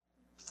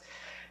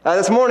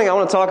This morning I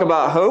want to talk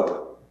about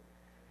hope.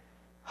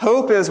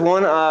 Hope is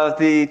one of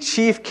the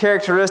chief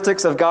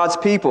characteristics of God's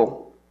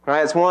people.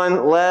 Right? It's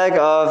one leg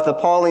of the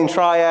Pauline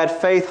triad,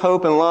 faith,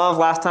 hope, and love.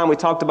 Last time we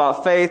talked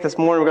about faith. This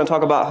morning we're going to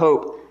talk about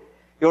hope.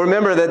 You'll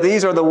remember that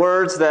these are the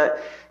words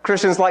that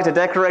Christians like to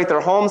decorate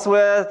their homes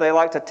with. They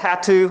like to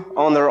tattoo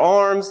on their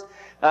arms.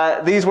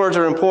 These words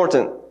are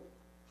important.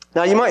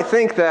 Now you might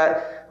think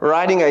that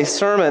writing a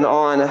sermon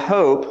on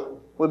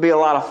hope would be a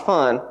lot of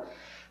fun.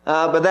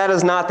 But that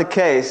is not the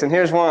case, and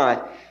here's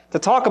why. To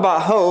talk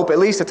about hope, at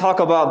least to talk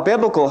about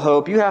biblical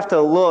hope, you have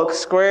to look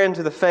square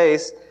into the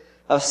face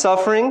of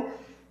suffering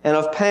and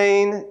of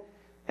pain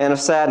and of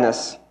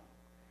sadness.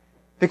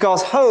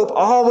 Because hope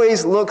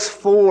always looks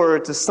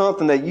forward to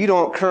something that you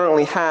don't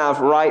currently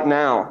have right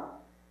now.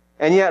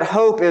 And yet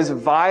hope is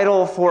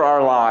vital for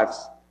our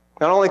lives.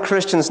 Not only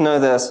Christians know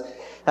this.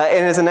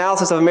 In his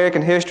analysis of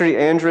American history,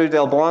 Andrew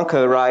Del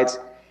Blanco writes,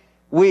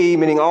 "We,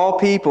 meaning all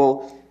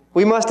people,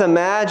 we must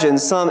imagine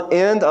some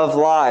end of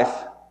life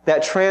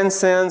that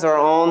transcends our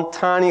own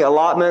tiny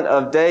allotment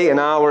of day and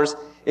hours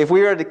if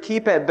we are to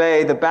keep at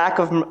bay the back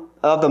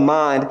of the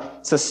mind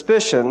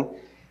suspicion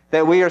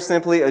that we are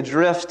simply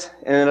adrift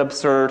in an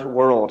absurd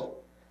world."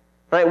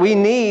 Right? We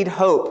need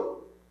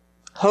hope.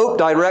 Hope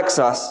directs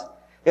us.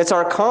 It's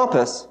our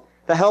compass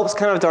that helps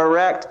kind of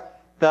direct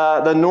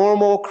the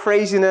normal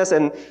craziness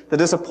and the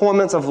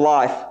disappointments of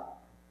life.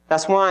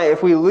 That's why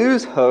if we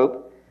lose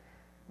hope,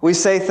 we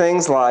say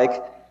things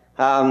like,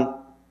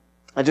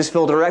 I just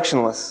feel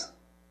directionless.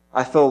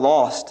 I feel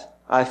lost.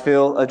 I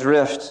feel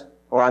adrift,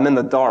 or I'm in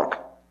the dark.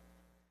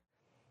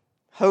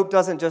 Hope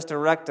doesn't just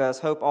direct us,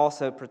 hope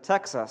also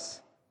protects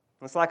us.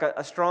 It's like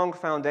a strong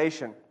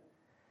foundation.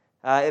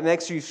 It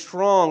makes you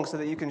strong so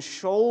that you can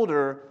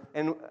shoulder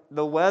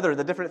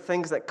the different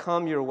things that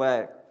come your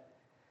way.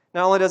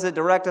 Not only does it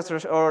direct us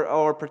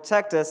or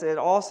protect us, it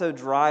also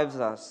drives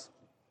us.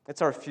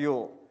 It's our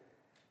fuel.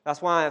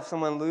 That's why if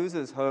someone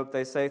loses hope,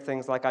 they say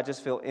things like, I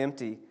just feel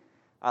empty,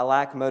 I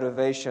lack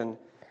motivation,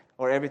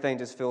 or everything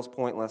just feels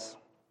pointless.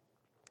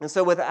 And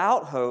so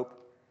without hope,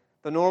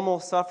 the normal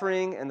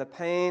suffering and the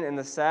pain and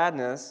the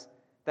sadness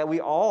that we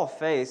all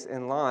face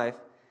in life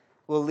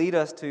will lead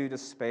us to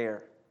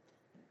despair.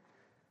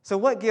 So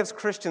what gives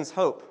Christians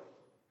hope?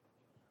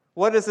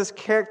 What is this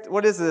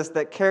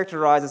that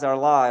characterizes our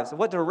lives?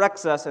 What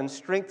directs us and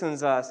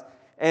strengthens us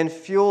and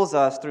fuels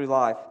us through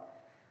life?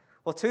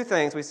 Well, two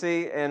things we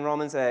see in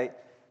Romans 8.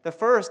 The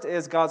first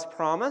is God's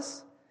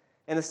promise,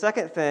 and the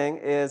second thing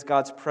is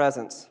God's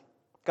presence.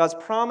 God's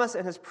promise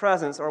and His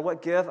presence are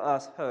what give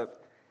us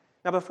hope.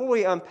 Now, before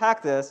we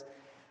unpack this,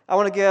 I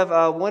want to give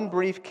one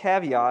brief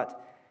caveat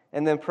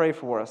and then pray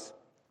for us.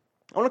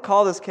 I want to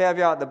call this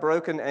caveat the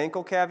broken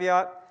ankle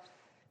caveat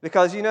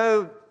because,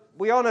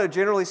 we all know,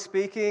 generally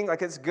speaking,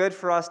 like it's good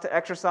for us to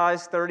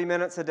exercise 30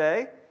 minutes a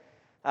day.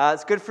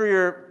 It's good for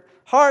your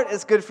heart,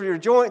 it's good for your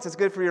joints, it's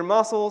good for your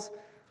muscles.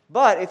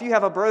 But if you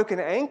have a broken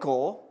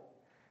ankle,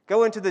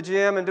 going to the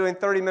gym and doing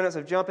 30 minutes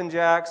of jumping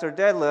jacks or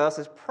deadlifts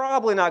is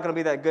probably not going to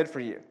be that good for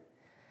you.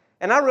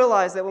 And I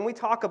realize that when we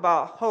talk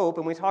about hope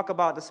and we talk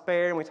about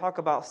despair and we talk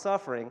about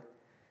suffering,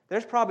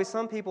 there's probably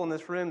some people in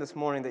this room this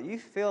morning that you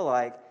feel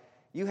like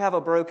you have a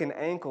broken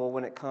ankle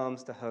when it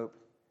comes to hope.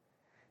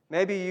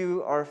 Maybe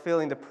you are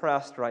feeling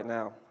depressed right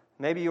now.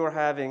 Maybe you are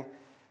having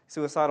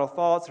suicidal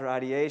thoughts or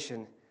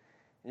ideation.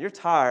 And you're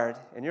tired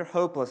and you're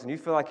hopeless and you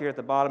feel like you're at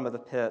the bottom of the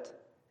pit.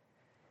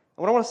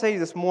 And what I want to say to you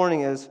this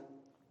morning is,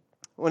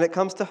 when it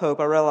comes to hope,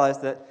 I realize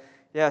that,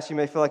 yes, you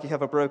may feel like you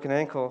have a broken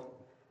ankle.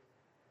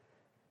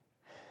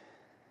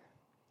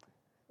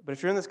 But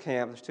if you're in this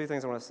camp, there's two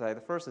things I want to say.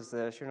 The first is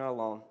this: you're not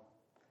alone.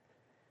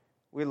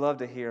 We love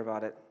to hear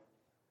about it.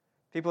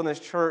 People in this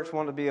church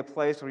want to be a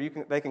place where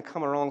they can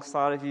come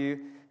alongside of you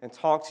and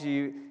talk to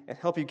you and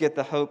help you get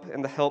the hope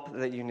and the help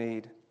that you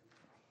need.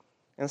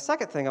 And the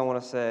second thing I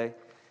want to say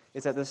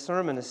is that this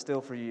sermon is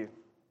still for you.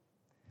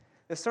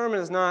 This sermon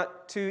is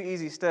not 2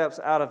 easy steps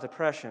out of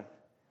depression.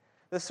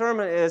 This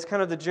sermon is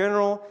kind of the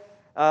general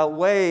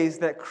ways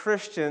that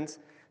Christians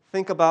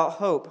think about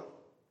hope.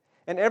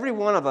 And every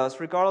one of us,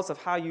 regardless of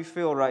how you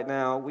feel right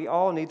now, we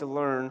all need to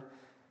learn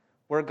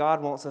where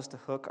God wants us to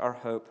hook our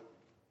hope.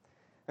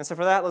 And so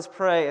for that, let's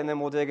pray, and then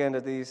we'll dig into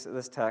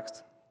this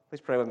text.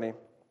 Please pray with me.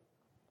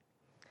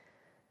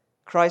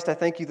 Christ, I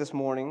thank you this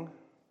morning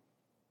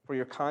for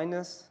your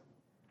kindness.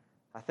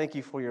 I thank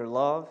you for your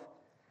love.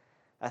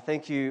 I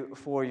thank you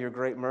for your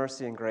great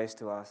mercy and grace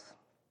to us.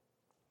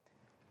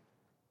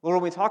 Lord,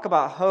 when we talk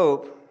about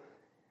hope,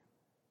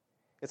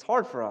 it's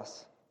hard for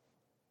us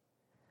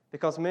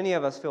because many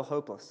of us feel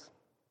hopeless.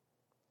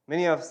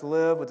 Many of us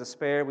live with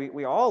despair.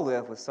 We all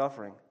live with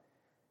suffering.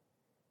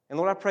 And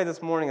Lord, I pray this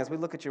morning as we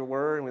look at your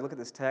word and we look at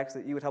this text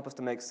that you would help us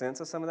to make sense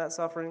of some of that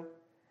suffering.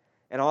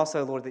 And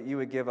also, Lord, that you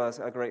would give us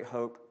a great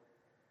hope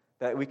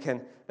that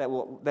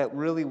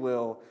really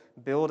will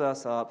build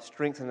us up,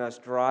 strengthen us,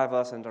 drive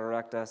us, and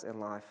direct us in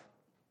life.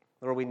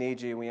 Lord, we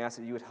need you, and we ask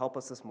that you would help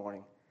us this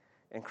morning.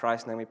 In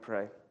Christ's name we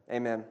pray.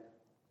 Amen.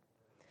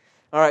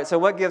 All right, so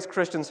what gives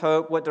Christians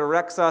hope? What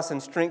directs us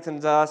and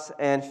strengthens us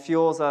and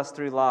fuels us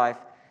through life?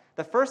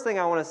 The first thing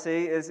I want to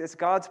see is it's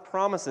God's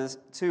promises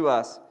to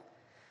us.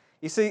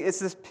 You see, it's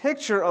this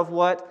picture of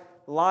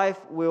what life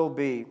will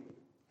be.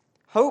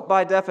 Hope,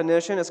 by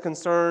definition, is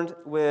concerned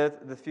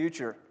with the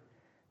future.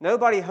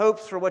 Nobody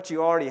hopes for what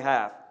you already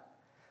have.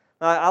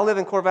 I live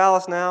in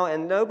Corvallis now,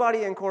 and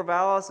nobody in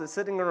Corvallis is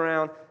sitting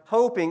around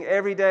hoping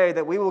every day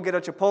that we will get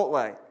a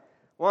Chipotle.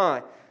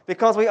 Why?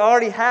 Because we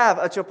already have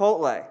a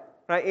Chipotle.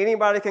 Right?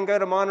 Anybody can go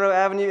to Monroe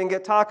Avenue and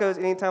get tacos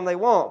anytime they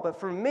want. But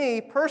for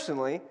me,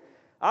 personally,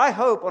 I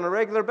hope on a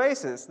regular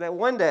basis that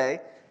one day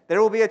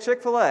there will be a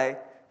Chick-fil-A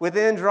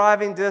within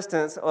driving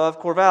distance of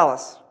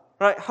Corvallis.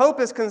 Right? Hope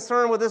is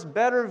concerned with this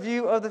better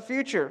view of the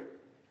future.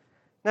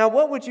 Now,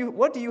 what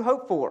do you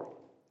hope for?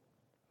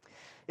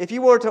 If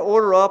you were to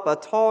order up a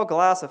tall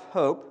glass of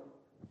hope,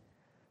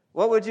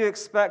 what would you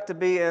expect to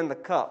be in the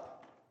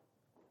cup?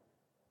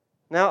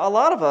 Now, a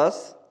lot of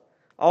us,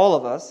 all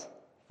of us,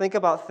 think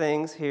about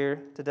things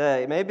here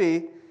today.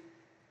 Maybe,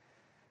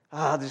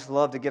 I'd just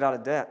love to get out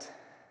of debt.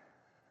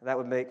 That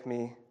would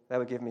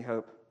give me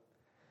hope.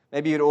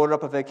 Maybe you'd order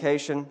up a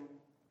vacation,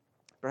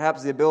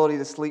 perhaps the ability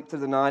to sleep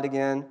through the night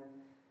again.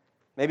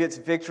 Maybe it's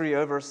victory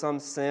over some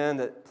sin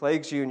that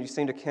plagues you and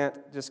you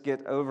can't just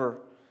get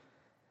over.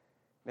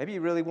 Maybe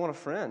you really want a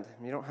friend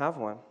and you don't have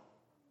one,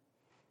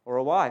 or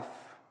a wife,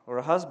 or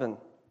a husband.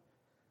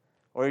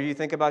 Or you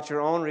think about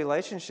your own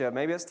relationship.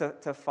 Maybe it's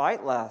to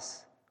fight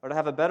less, or to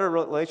have a better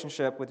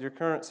relationship with your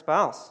current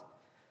spouse.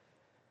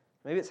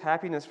 Maybe it's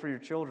happiness for your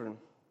children,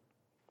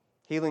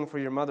 healing for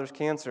your mother's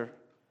cancer,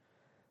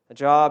 a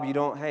job you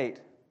don't hate.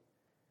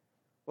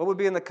 What would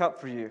be in the cup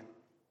for you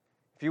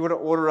if you were to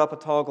order up a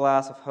tall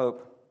glass of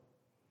hope?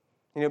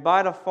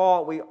 By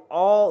default, we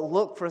all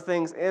look for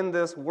things in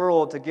this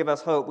world to give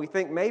us hope. We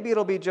think maybe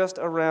it'll be just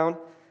around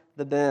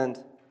the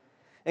bend.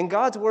 And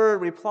God's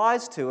Word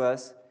replies to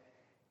us,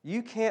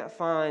 you can't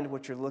find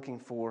what you're looking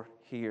for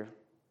here.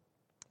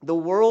 The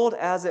world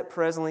as it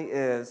presently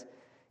is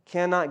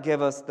cannot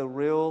give us the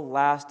real,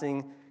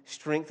 lasting,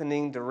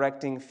 strengthening,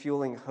 directing,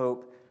 fueling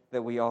hope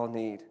that we all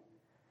need.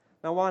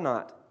 Now, why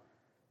not?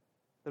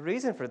 The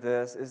reason for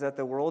this is that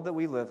the world that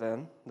we live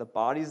in, the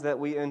bodies that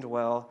we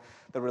indwell,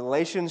 the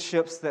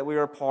relationships that we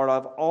are part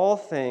of, all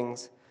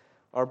things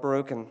are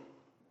broken.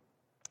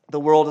 The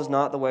world is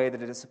not the way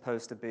that it is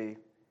supposed to be.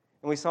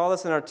 And we saw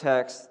this in our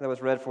text that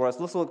was read for us.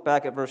 Let's look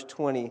back at verse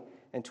 20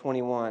 and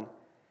 21.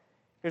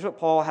 Here's what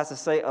Paul has to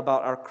say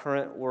about our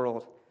current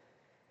world.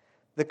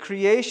 The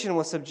creation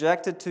was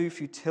subjected to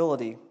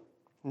futility,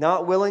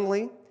 not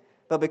willingly,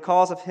 but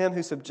because of him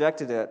who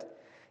subjected it,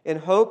 in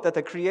hope that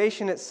the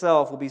creation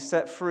itself will be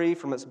set free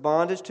from its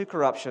bondage to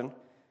corruption,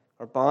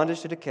 or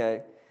bondage to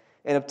decay,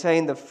 and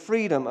obtain the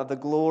freedom of the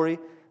glory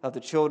of the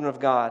children of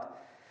God.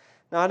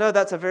 Now, I know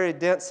that's a very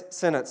dense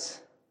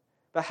sentence,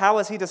 but how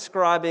is he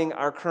describing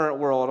our current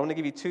world? I want to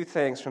give you two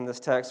things from this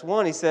text.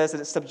 One, he says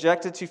that it's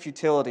subjected to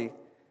futility.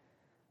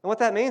 And what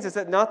that means is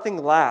that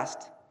nothing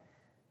lasts.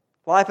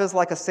 Life is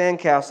like a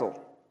sandcastle.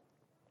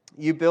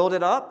 You build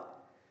it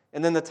up,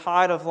 and then the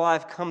tide of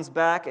life comes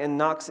back and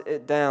knocks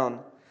it down.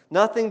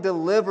 Nothing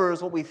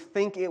delivers what we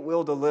think it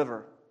will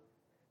deliver.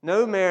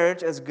 No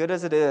marriage, as good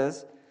as it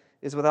is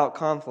without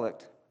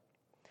conflict.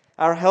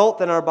 Our health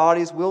and our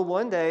bodies will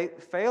one day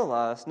fail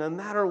us no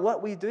matter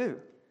what we do.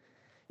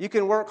 You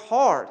can work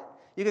hard.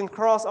 You can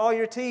cross all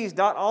your T's,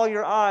 dot all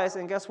your I's,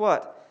 and guess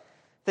what?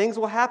 Things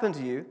will happen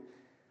to you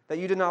that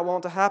you did not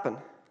want to happen.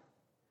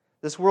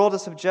 This world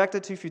is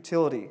subjected to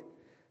futility.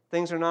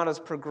 Things are not as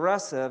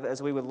progressive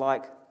as we would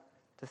like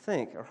to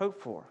think or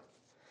hope for.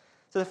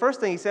 So the first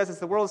thing he says is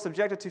the world is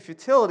subjected to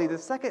futility. The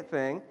second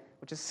thing,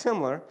 which is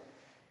similar,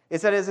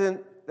 is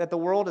that the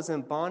world is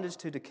in bondage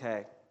to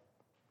decay.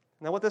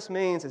 Now what this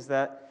means is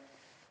that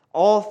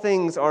all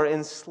things are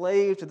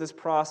enslaved to this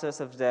process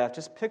of death.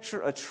 Just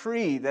picture a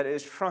tree that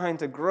is trying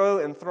to grow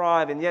and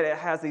thrive, and yet it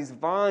has these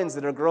vines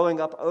that are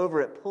growing up over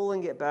it,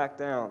 pulling it back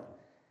down.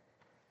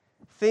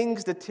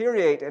 Things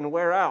deteriorate and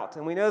wear out,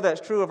 and we know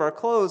that's true of our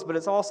clothes, but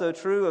it's also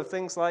true of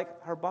things like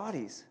our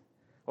bodies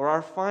or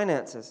our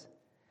finances.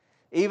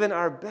 Even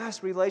our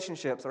best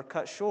relationships are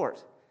cut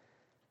short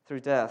through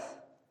death.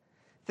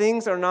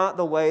 Things are not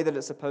the way that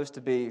it's supposed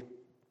to be.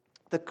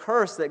 The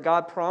curse that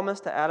God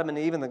promised to Adam and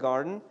Eve in the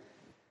garden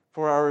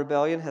for our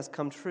rebellion has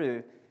come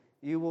true.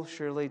 You will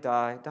surely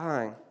die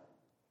dying.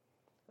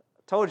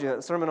 I told you,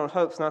 a sermon on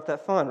hope's not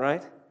that fun,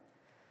 right?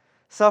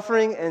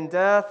 Suffering and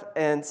death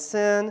and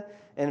sin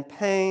and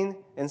pain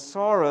and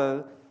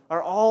sorrow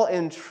are all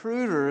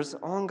intruders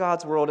on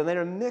God's world, and they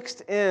are mixed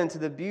into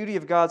the beauty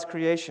of God's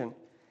creation.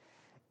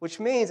 Which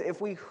means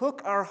if we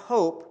hook our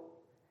hope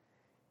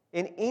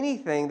in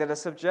anything that is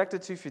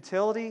subjected to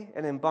futility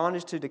and in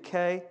bondage to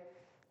decay,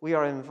 we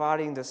are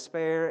inviting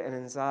despair and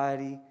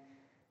anxiety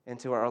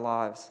into our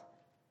lives.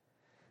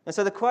 And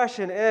so the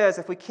question is,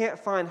 if we can't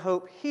find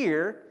hope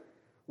here,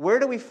 where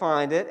do we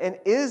find it? And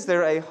is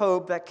there a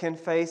hope that can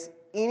face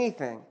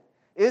anything?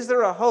 Is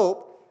there a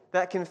hope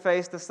that can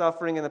face the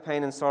suffering and the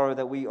pain and sorrow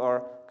that we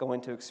are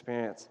going to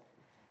experience?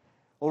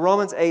 Well,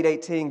 Romans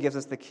 8:18 gives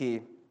us the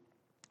key.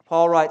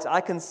 Paul writes,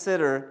 I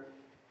consider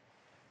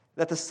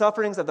that the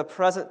sufferings of the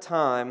present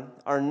time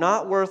are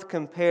not worth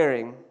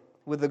comparing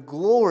with the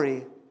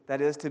glory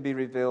that is to be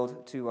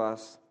revealed to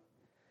us.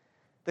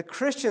 The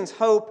Christian's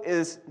hope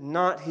is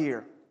not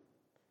here.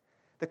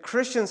 The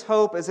Christian's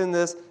hope is in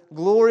this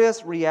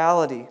glorious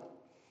reality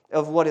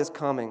of what is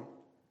coming.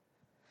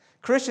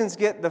 Christians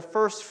get the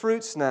first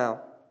fruits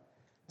now.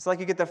 It's like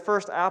you get the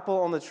first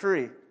apple on the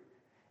tree.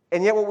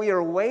 And yet what we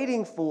are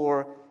waiting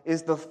for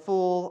is the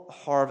full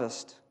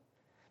harvest.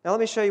 Now let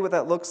me show you what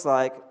that looks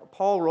like.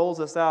 Paul rolls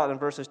this out in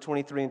verses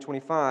 23 and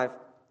 25.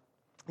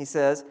 He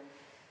says,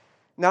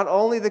 "Not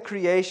only the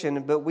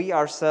creation, but we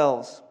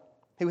ourselves,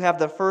 who have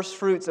the first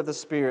fruits of the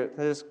Spirit,"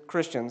 that is,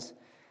 Christians,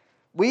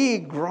 "we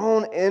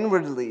groan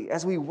inwardly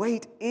as we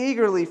wait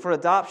eagerly for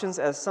adoptions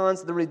as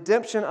sons, the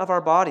redemption of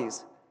our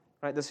bodies."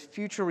 Right, this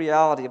future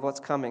reality of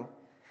what's coming.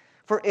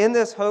 "For in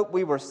this hope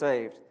we were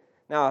saved."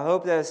 Now, a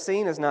hope that is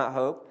seen is not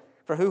hope,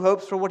 for who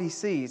hopes for what he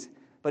sees?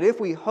 But if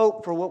we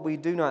hope for what we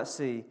do not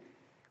see,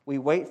 we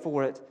wait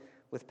for it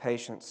with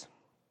patience.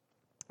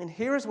 And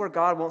here is where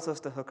God wants us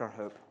to hook our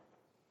hope.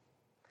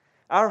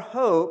 Our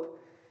hope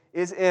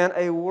is in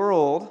a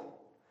world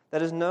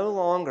that is no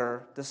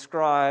longer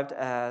described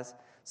as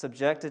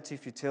subjected to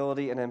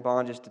futility and in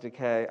bondage to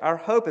decay. Our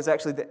hope is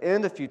actually the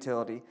end of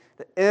futility,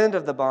 the end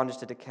of the bondage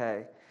to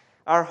decay.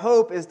 Our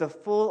hope is the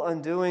full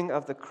undoing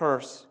of the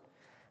curse.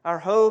 Our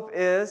hope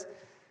is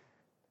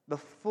the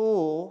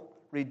full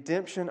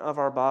redemption of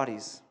our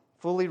bodies,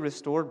 fully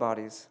restored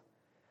bodies.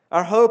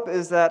 Our hope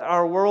is that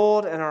our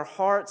world and our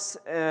hearts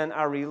and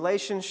our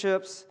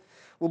relationships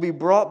will be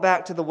brought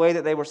back to the way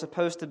that they were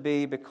supposed to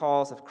be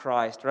because of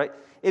Christ, right?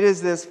 It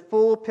is this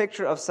full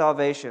picture of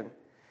salvation.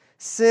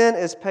 Sin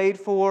is paid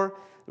for,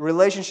 the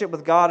relationship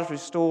with God is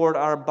restored,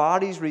 our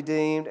bodies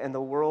redeemed, and the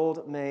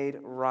world made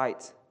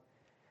right.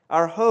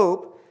 Our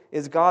hope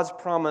is God's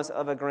promise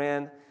of a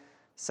grand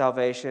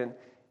salvation.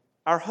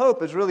 Our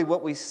hope is really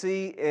what we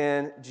see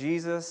in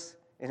Jesus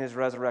in his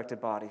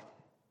resurrected body.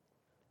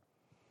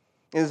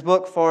 In his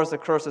book, Far as the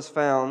Curse is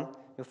Found,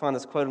 you'll find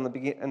this quote in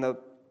the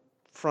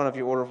front of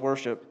your order of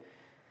worship.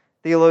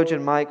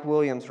 Theologian Mike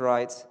Williams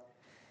writes,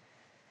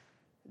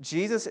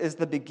 "Jesus is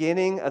the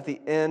beginning of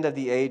the end of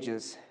the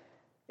ages.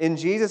 In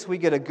Jesus, we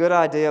get a good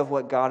idea of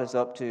what God is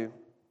up to.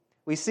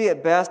 We see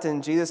it best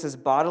in Jesus'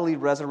 bodily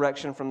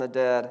resurrection from the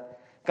dead.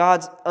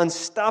 God's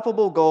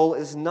unstoppable goal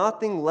is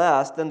nothing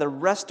less than the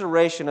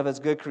restoration of his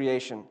good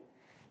creation,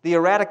 the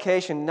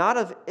eradication not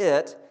of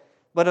it,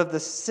 but of the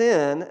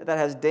sin that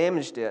has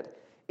damaged it,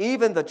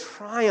 even the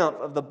triumph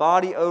of the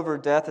body over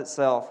death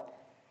itself.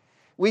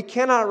 We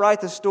cannot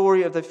write the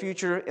story of the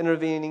future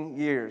intervening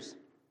years,"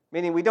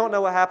 meaning we don't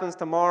know what happens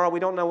tomorrow, we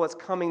don't know what's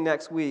coming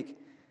next week,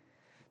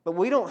 but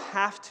we don't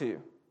have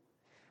to.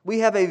 We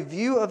have a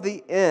view of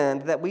the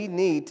end that we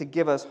need to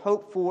give us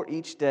hope for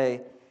each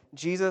day,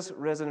 Jesus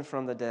risen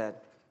from the dead.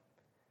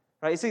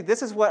 Right? You see,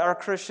 this is what our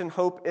Christian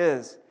hope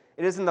is.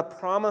 It is in the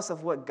promise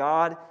of what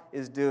God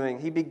is doing.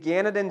 He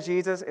began it in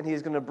Jesus, and he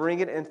is going to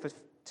bring it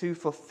into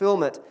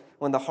fulfillment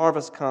when the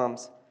harvest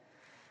comes.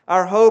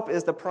 Our hope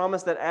is the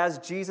promise that as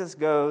Jesus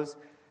goes,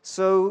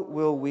 so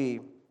will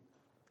we.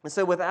 And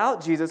so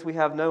without Jesus, we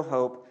have no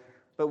hope,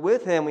 but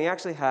with him, we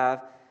actually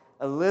have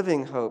a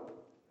living hope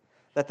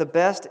that the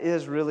best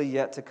is really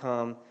yet to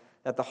come,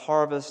 that the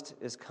harvest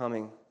is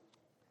coming.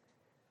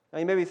 Now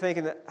you may be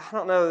thinking that, I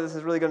don't know if this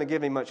is really going to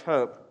give me much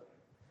hope.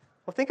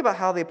 Well, think about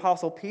how the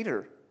Apostle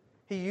Peter,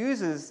 he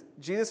uses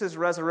Jesus'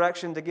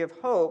 resurrection to give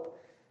hope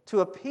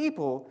to a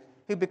people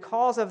who,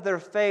 because of their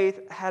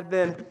faith, had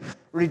been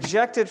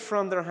rejected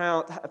from their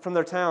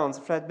towns,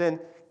 had been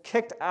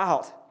kicked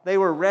out. They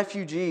were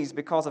refugees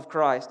because of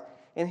Christ.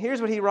 And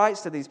here's what he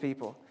writes to these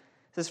people.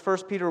 This is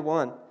 1 Peter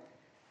 1.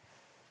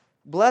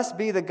 "Blessed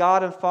be the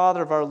God and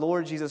Father of our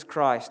Lord Jesus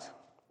Christ.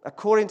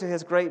 According to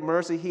his great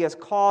mercy, he has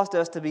caused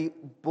us to be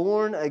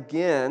born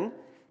again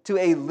to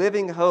a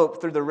living hope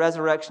through the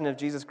resurrection of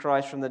Jesus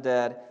Christ from the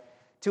dead,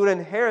 to an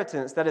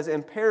inheritance that is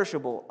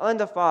imperishable,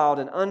 undefiled,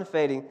 and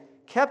unfading,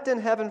 kept in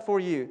heaven for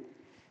you,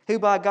 who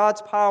by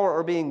God's power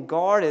are being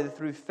guarded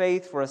through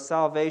faith for a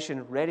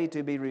salvation ready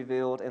to be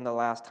revealed in the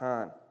last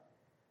time."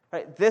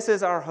 Right? This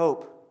is our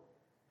hope.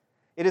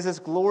 It is this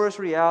glorious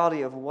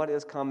reality of what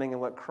is coming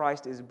and what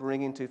Christ is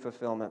bringing to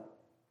fulfillment.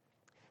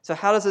 So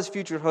how does this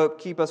future hope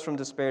keep us from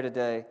despair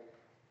today?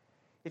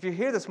 If you're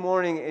here this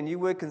morning and you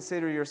would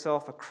consider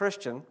yourself a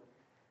Christian,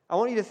 I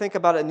want you to think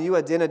about a new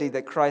identity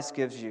that Christ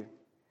gives you.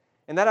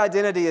 And that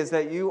identity is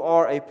that you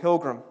are a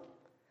pilgrim.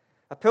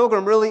 A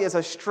pilgrim really is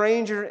a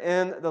stranger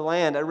in the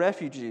land, a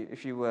refugee,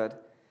 if you would.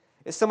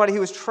 It's somebody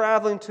who is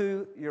traveling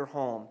to your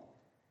home.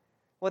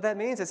 What that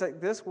means is that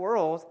this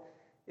world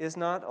is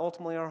not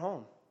ultimately our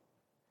home.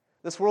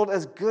 This world,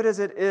 as good as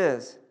it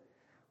is,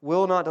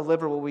 will not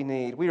deliver what we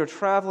need. We are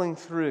traveling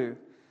through.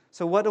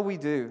 So what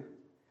do?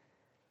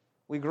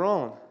 We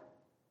groan.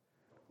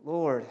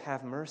 Lord,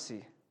 have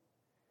mercy.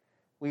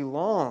 We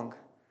long.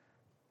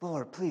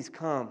 Lord, please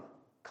come.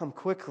 Come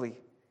quickly.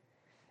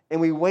 And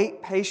we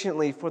wait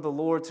patiently for the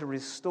Lord to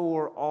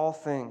restore all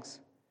things.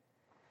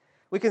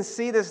 We can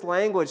see this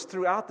language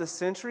throughout the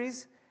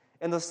centuries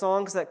in the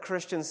songs that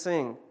Christians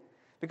sing,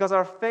 because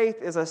our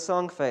faith is a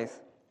sung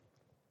faith.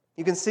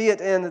 You can see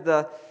it in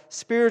the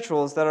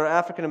spirituals that our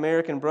African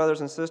American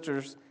brothers and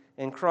sisters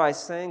in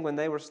Christ sang when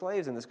they were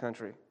slaves in this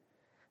country.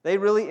 They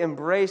really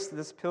embraced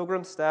this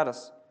pilgrim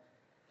status.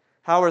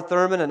 Howard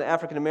Thurman, an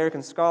African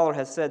American scholar,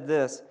 has said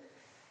this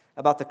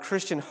about the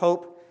Christian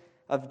hope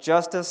of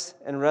justice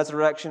and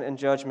resurrection and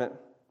judgment.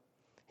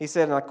 He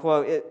said, and I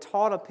quote, "It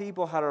taught a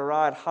people how to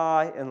ride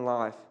high in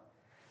life,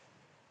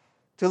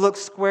 to look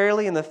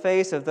squarely in the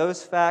face of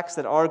those facts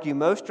that argue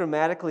most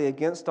dramatically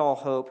against all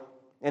hope,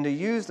 and to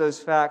use those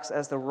facts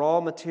as the raw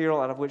material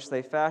out of which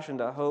they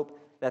fashioned a hope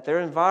that their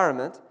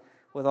environment,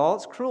 with all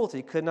its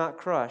cruelty, could not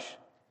crush.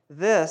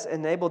 This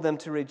enabled them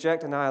to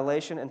reject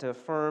annihilation and to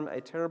affirm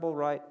a terrible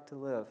right to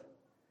live."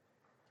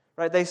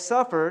 Right? They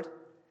suffered,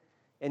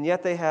 and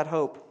yet they had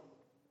hope.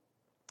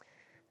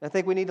 I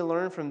think we need to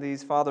learn from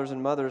these fathers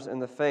and mothers in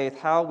the faith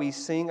how we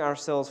sing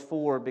ourselves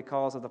forward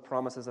because of the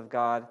promises of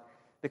God.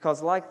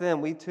 Because like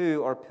them, we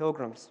too are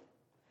pilgrims.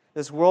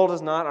 This world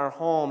is not our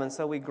home, and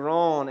so we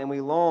groan and we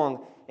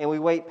long and we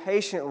wait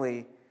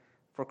patiently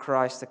for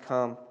Christ to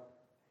come.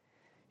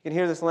 You can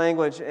hear this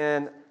language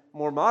in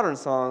more modern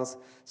songs.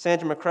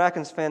 Sandra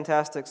McCracken's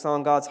fantastic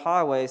song, "God's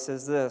Highway,"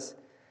 says this: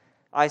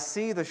 "I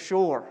see the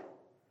shore,"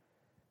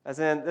 as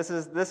in, this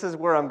is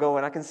where I'm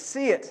going. I can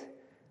see it,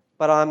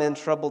 but I'm in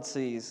troubled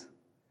seas.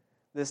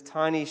 This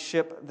tiny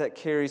ship that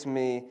carries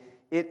me,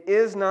 it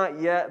is not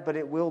yet, but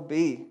it will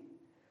be.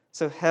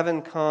 So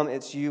heaven come,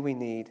 it's you we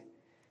need.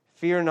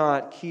 Fear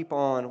not, keep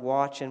on,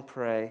 watch and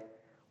pray.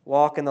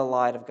 Walk in the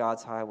light of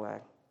God's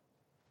highway.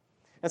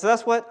 And so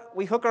that's what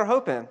we hook our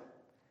hope in.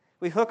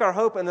 We hook our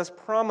hope in this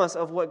promise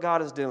of what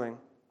God is doing.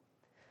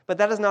 But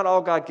that is not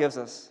all God gives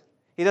us.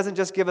 He doesn't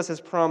just give us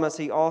His promise,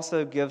 He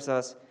also gives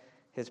us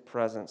His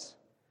presence.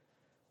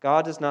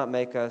 God does not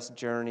make us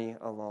journey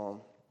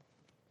alone.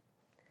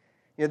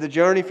 You know, the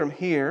journey from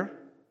here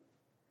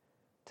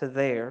to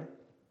there,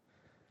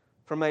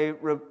 from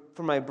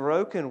a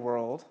broken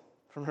world,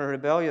 from a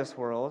rebellious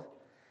world,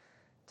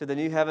 to the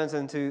new heavens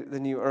and to the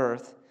new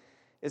earth,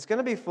 it's going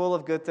to be full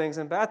of good things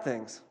and bad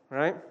things,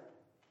 right?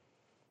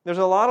 There's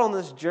a lot on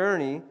this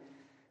journey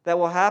that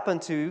will happen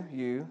to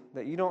you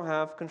that you don't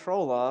have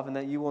control of and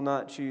that you will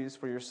not choose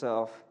for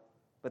yourself,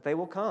 but they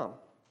will come.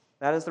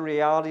 That is the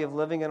reality of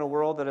living in a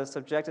world that is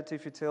subjected to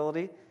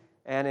futility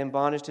and in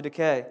bondage to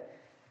decay.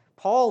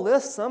 Paul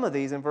lists some of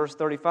these in verse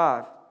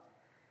 35.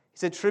 He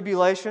said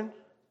tribulation,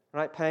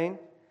 right, pain,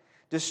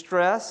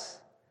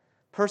 distress,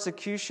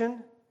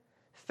 persecution,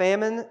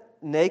 famine,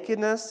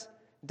 nakedness,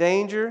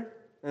 danger,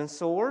 and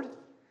sword.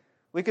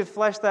 We could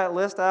flesh that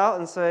list out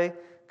and say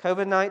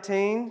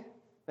COVID-19,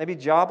 maybe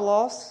job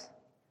loss,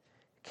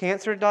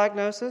 cancer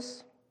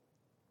diagnosis,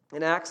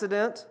 an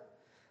accident,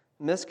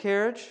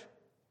 miscarriage,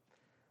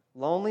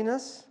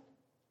 loneliness,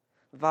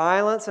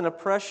 violence and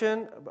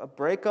oppression, a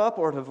breakup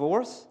or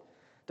divorce,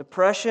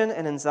 depression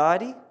and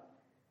anxiety.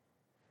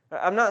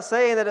 I'm not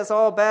saying that it's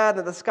all bad,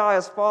 that the sky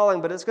is falling,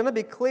 but it's going to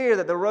be clear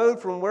that the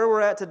road from where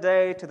we're at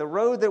today to the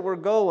road that we're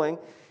going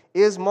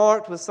is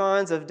marked with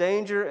signs of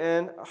danger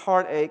and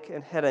heartache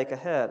and headache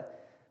ahead,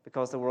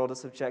 because the world is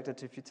subjected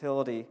to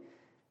futility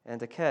and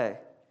decay.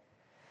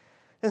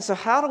 And so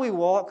how do we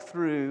walk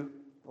through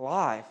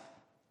life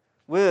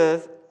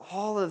with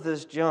all of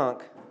this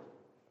junk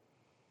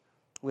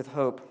with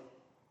hope?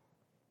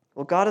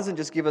 Well, God doesn't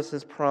just give us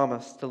His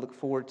promise to look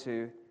forward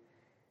to.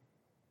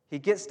 He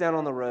gets down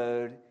on the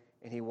road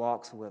and He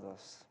walks with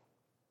us.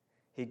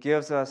 He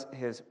gives us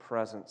His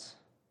presence.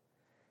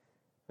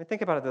 I mean,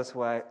 think about it this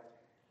way.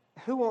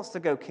 Who wants to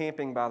go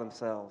camping by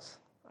themselves?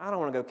 I don't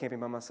want to go camping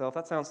by myself.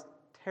 That sounds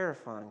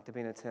terrifying, to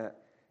be in a tent.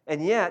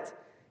 And yet,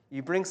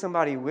 you bring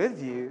somebody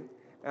with you,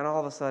 and all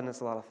of a sudden it's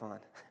a lot of fun.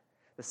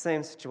 The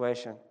same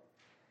situation.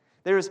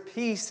 There is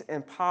peace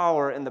and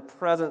power in the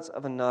presence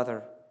of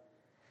another.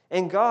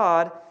 And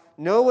God,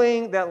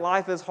 knowing that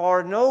life is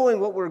hard, knowing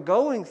what we're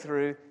going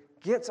through,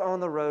 gets on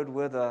the road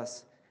with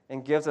us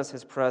and gives us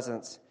His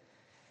presence.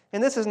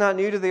 And this is not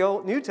new to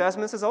the New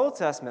Testament, this is Old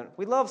Testament.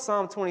 We love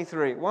Psalm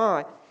 23.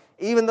 Why?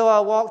 Even though I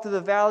walk through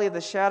the valley of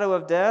the shadow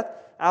of death,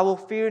 I will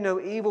fear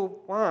no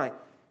evil. Why?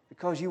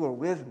 Because you are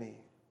with me.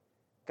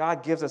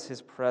 God gives us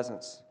His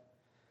presence.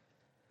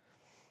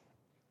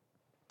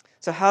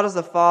 So how does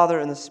the Father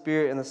and the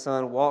Spirit and the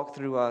Son walk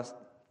through us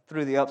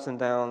through the ups and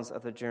downs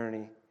of the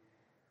journey?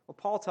 Well,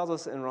 Paul tells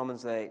us in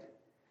Romans 8.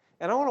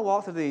 And I want to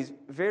walk through these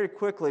very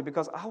quickly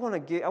because I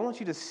want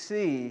you to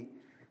see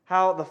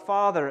how the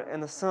Father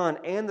and the Son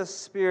and the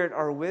Spirit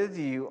are with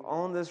you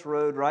on this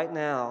road right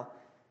now,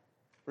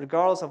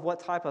 regardless of what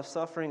type of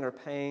suffering or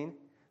pain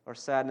or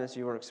sadness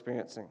you are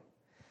experiencing.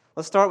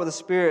 Let's start with the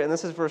Spirit, and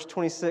this is verse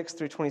 26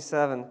 through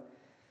 27.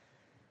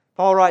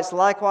 Paul writes,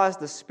 "Likewise,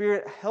 the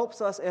Spirit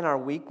helps us in our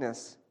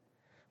weakness.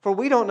 For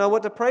we don't know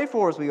what to pray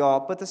for as we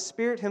ought, but the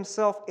Spirit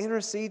Himself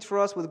intercedes for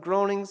us with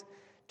groanings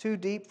too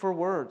deep for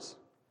words."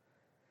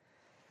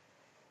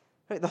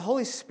 The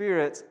Holy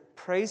Spirit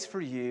prays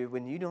for you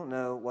when you don't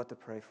know what to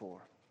pray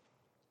for.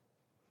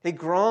 He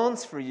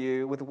groans for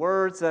you with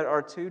words that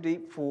are too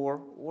deep for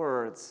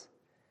words.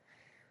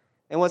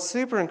 And what's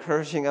super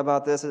encouraging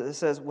about this is it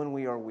says, when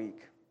we are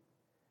weak.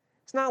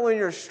 It's not when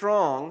you're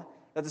strong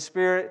that the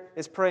Spirit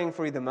is praying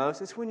for you the most.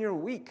 It's when you're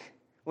weak,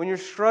 when you're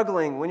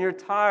struggling, when you're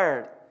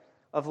tired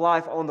of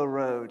life on the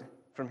road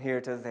from here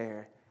to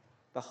there.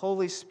 The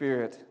Holy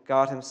Spirit,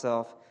 God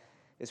Himself,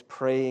 is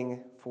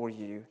praying for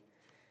you.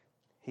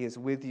 He is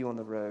with you on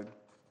the road.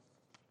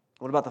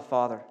 What about the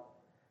Father?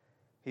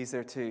 He's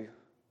there too.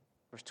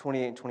 Verse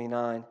 28 and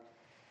 29.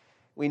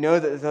 We know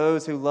that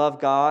those who love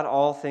God,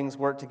 all things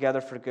work together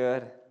for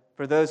good.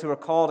 For those who are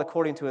called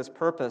according to His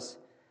purpose.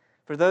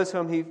 For those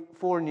whom He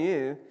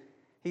foreknew,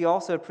 He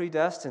also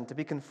predestined to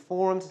be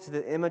conformed to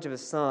the image of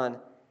His Son,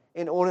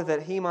 in order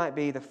that He might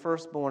be the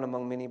firstborn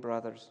among many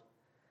brothers.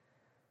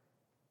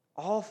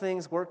 All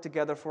things work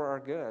together for our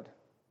good.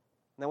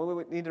 Now, what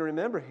we need to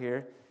remember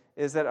here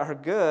is that our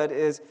good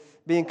is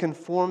being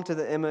conformed to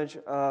the image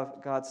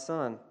of God's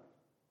Son.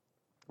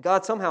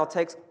 God somehow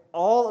takes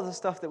all of the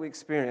stuff that we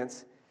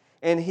experience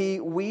and He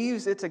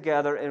weaves it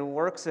together and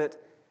works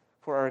it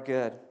for our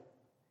good.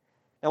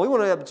 Now, we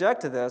want to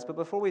object to this, but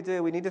before we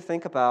do, we need to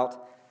think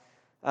about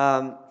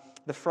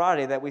the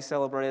Friday that we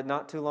celebrated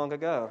not too long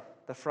ago,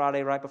 the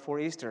Friday right before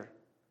Easter.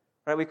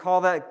 Right? We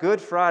call that Good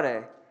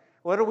Friday.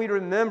 What do we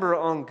remember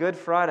on Good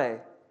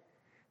Friday?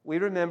 We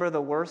remember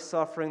the worst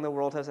suffering the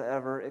world has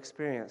ever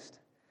experienced,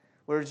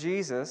 where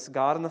Jesus,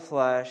 God in the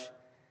flesh,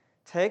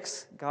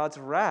 takes God's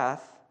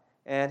wrath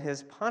and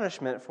His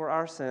punishment for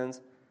our sins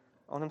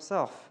on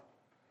Himself.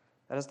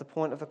 That is the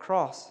point of the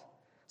cross.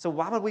 So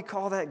why would we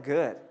call that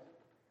good?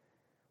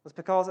 It's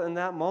because in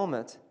that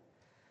moment,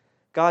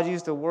 God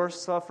used the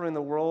worst suffering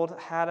the world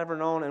had ever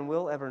known and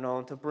will ever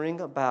know to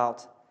bring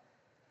about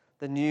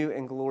the new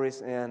and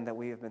glorious end that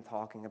we have been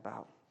talking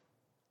about.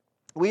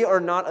 We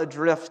are not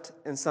adrift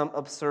in some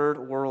absurd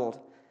world.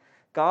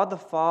 God the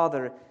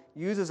Father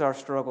uses our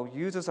struggle,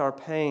 uses our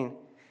pain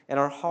and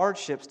our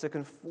hardships to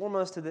conform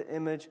us to the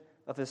image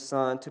of His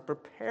Son, to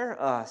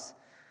prepare us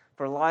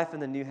for life in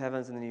the new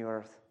heavens and the new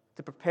earth,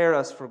 to prepare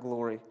us for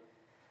glory.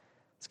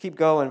 Let's keep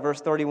going,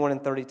 verse 31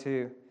 and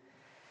 32.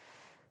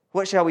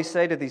 What shall we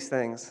say to these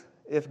things?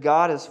 If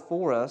God is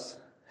for us,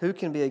 who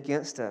can be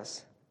against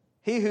us?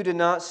 He who did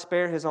not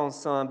spare His own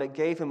Son, but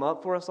gave Him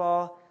up for us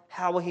all,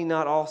 how will He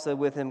not also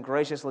with Him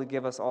graciously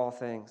give us all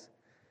things?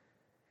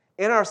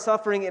 In our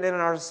suffering and in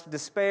our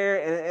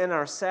despair and in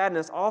our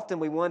sadness, often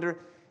we wonder,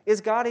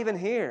 is God even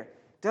here?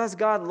 Does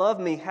God love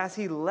me? Has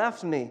He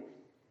left me?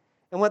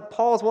 And what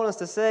Paul's wanting us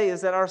to say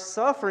is that our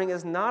suffering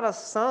is not a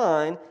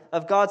sign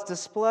of God's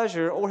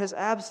displeasure or His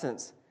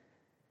absence.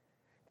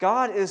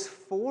 God is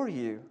for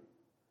you.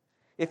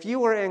 If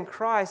you are in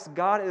Christ,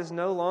 God is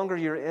no longer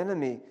your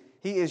enemy.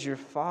 He is your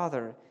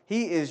Father.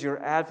 He is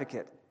your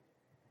advocate.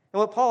 And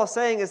what Paul is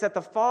saying is that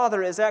the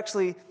Father is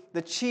actually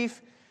the chief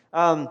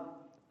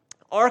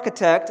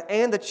architect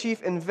and the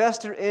chief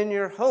investor in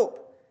your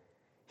hope.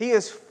 He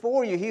is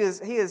for you. He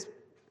is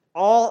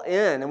all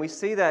in, and we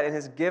see that in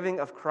His giving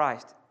of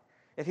Christ.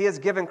 If He has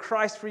given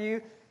Christ for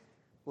you,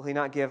 will He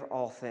not give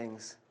all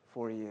things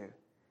for you?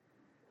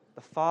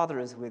 The Father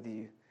is with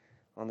you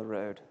on the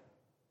road.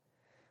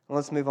 Well,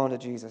 let's move on to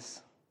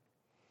Jesus.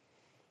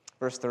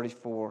 Verse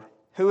 34.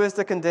 Who is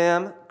to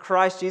condemn?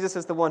 Christ Jesus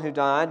is the one who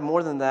died.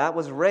 More than that,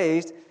 was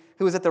raised,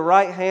 who is at the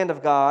right hand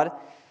of God,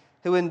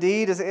 who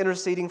indeed is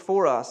interceding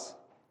for us.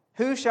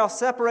 Who shall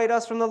separate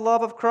us from the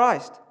love of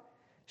Christ?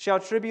 Shall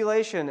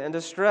tribulation and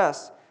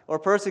distress, or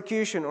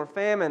persecution, or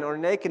famine, or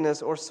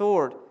nakedness, or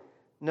sword?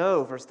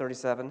 No, verse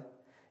 37.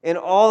 In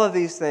all of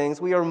these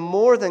things we are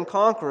more than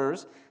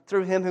conquerors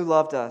through Him who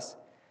loved us.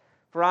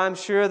 For I am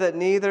sure that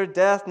neither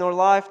death, nor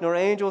life, nor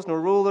angels, nor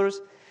rulers,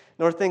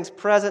 nor things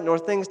present, nor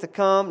things to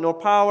come, nor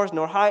powers,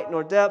 nor height,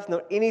 nor depth,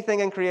 nor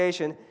anything in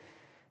creation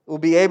will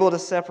be able to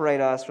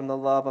separate us from the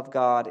love of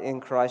God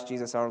in Christ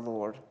Jesus our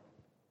Lord.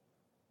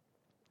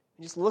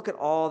 Just look at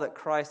all that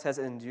Christ has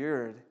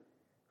endured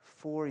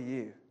for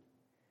you.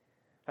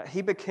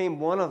 He became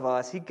one of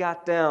us. He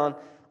got down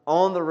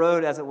on the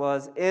road, as it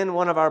was, in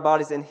one of our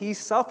bodies, and He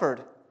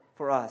suffered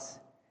for us.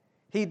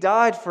 He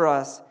died for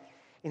us,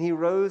 and He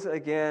rose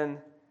again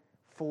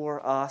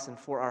for us and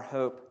for our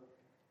hope.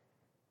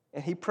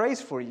 And He prays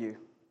for you.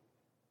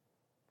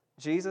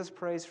 Jesus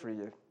prays for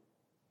you.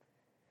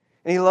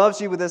 And He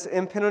loves you with this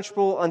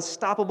impenetrable,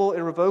 unstoppable,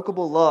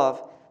 irrevocable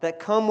love that,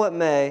 come what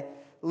may,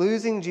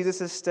 losing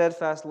Jesus'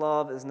 steadfast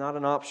love is not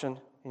an option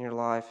in your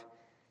life.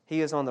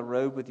 He is on the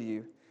road with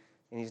you,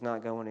 and He's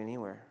not going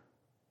anywhere.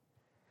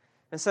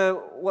 And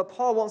so what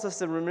Paul wants us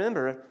to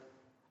remember,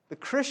 the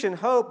Christian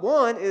hope,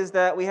 one, is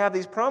that we have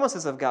these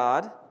promises of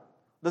God,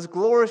 this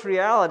glorious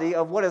reality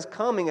of what is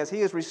coming as He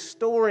is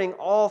restoring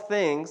all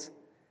things.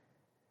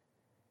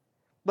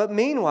 But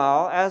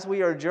meanwhile, as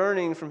we are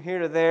journeying from here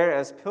to there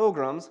as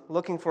pilgrims,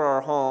 looking for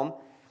our home,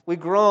 we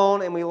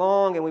groan and we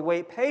long and we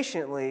wait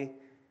patiently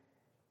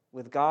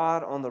with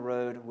God on the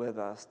road with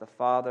us, the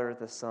Father,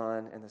 the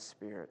Son, and the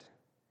Spirit.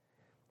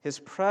 His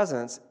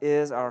presence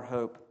is our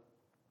hope.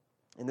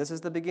 And this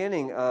is the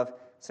beginning of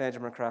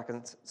Sandra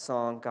McCracken's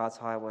song, God's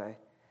Highway.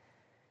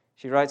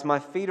 She writes, "My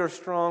feet are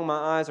strong,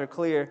 my eyes are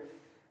clear.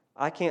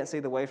 I can't see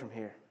the way from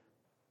here.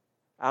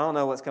 I don't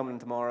know what's coming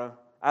tomorrow.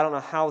 I don't know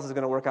how this is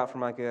going to work out for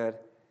my good.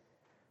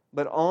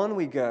 But on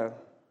we go,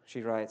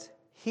 she writes.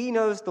 He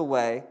knows the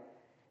way,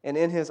 and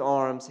in his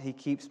arms he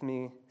keeps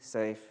me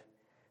safe.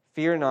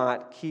 Fear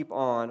not, keep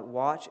on,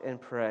 watch and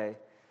pray.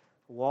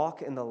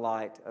 Walk in the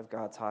light of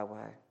God's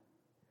highway.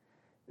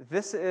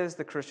 This is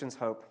the Christian's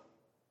hope.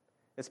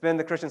 It's been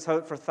the Christian's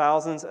hope for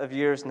thousands of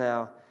years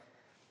now.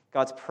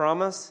 God's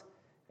promise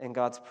and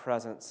God's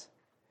presence.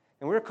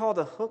 And we're called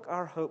to hook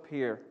our hope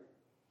here.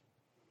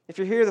 If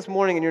you're here this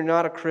morning and you're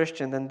not a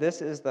Christian, then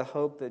this is the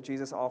hope that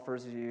Jesus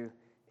offers you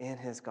in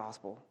his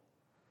gospel.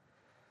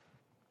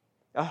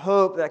 A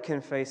hope that can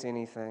face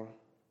anything.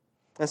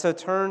 And so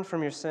turn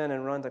from your sin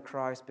and run to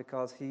Christ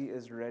because he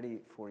is ready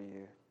for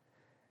you.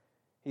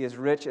 He is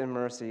rich in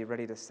mercy,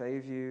 ready to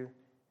save you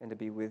and to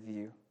be with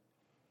you.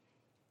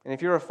 And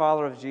if you're a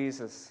follower of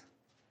Jesus,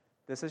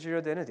 this is your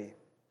identity.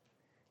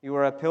 You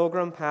are a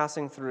pilgrim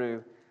passing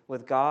through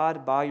with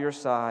God by your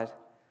side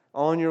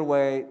on your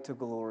way to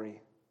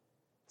glory.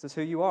 This is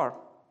who you are.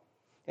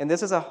 And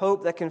this is a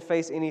hope that can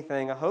face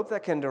anything, a hope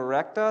that can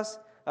direct us,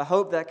 a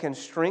hope that can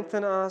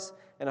strengthen us,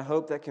 and a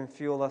hope that can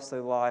fuel us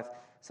through life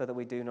so that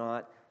we do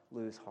not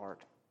lose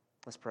heart.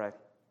 Let's pray.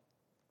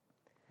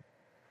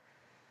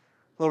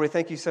 Lord, we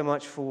thank you so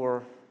much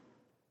for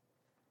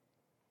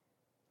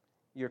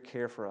your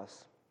care for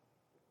us.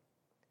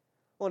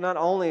 Well, not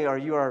only are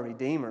you our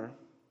Redeemer,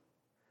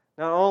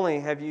 not only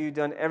have you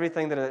done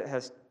everything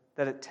that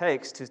it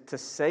takes to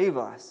save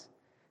us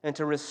and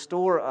to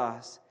restore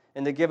us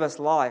and to give us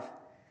life,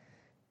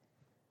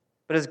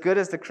 but as good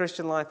as the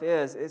Christian life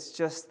is, it's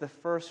just the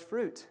first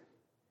fruit.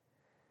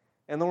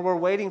 And Lord, we're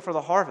waiting for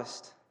the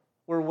harvest.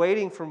 We're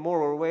waiting for more.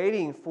 We're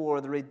waiting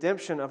for the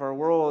redemption of our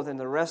world and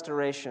the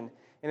restoration.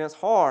 And it's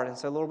hard. And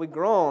so, Lord, we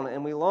groan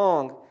and we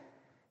long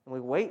and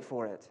we wait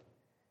for it.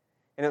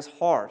 And it's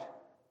hard.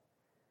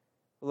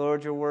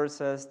 Lord, your word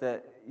says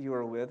that you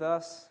are with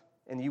us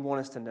and you want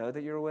us to know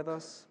that you're with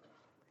us,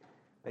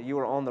 that you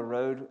are on the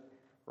road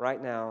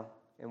right now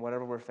in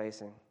whatever we're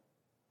facing.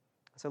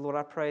 So, Lord,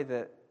 I pray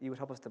that you would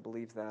help us to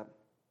believe that.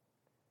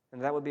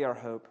 And that would be our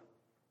hope,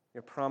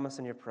 your promise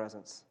and your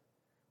presence.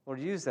 Lord,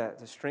 use that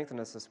to strengthen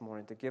us this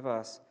morning, to give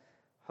us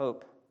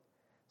hope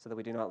so that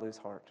we do not lose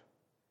heart.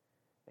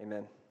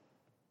 Amen.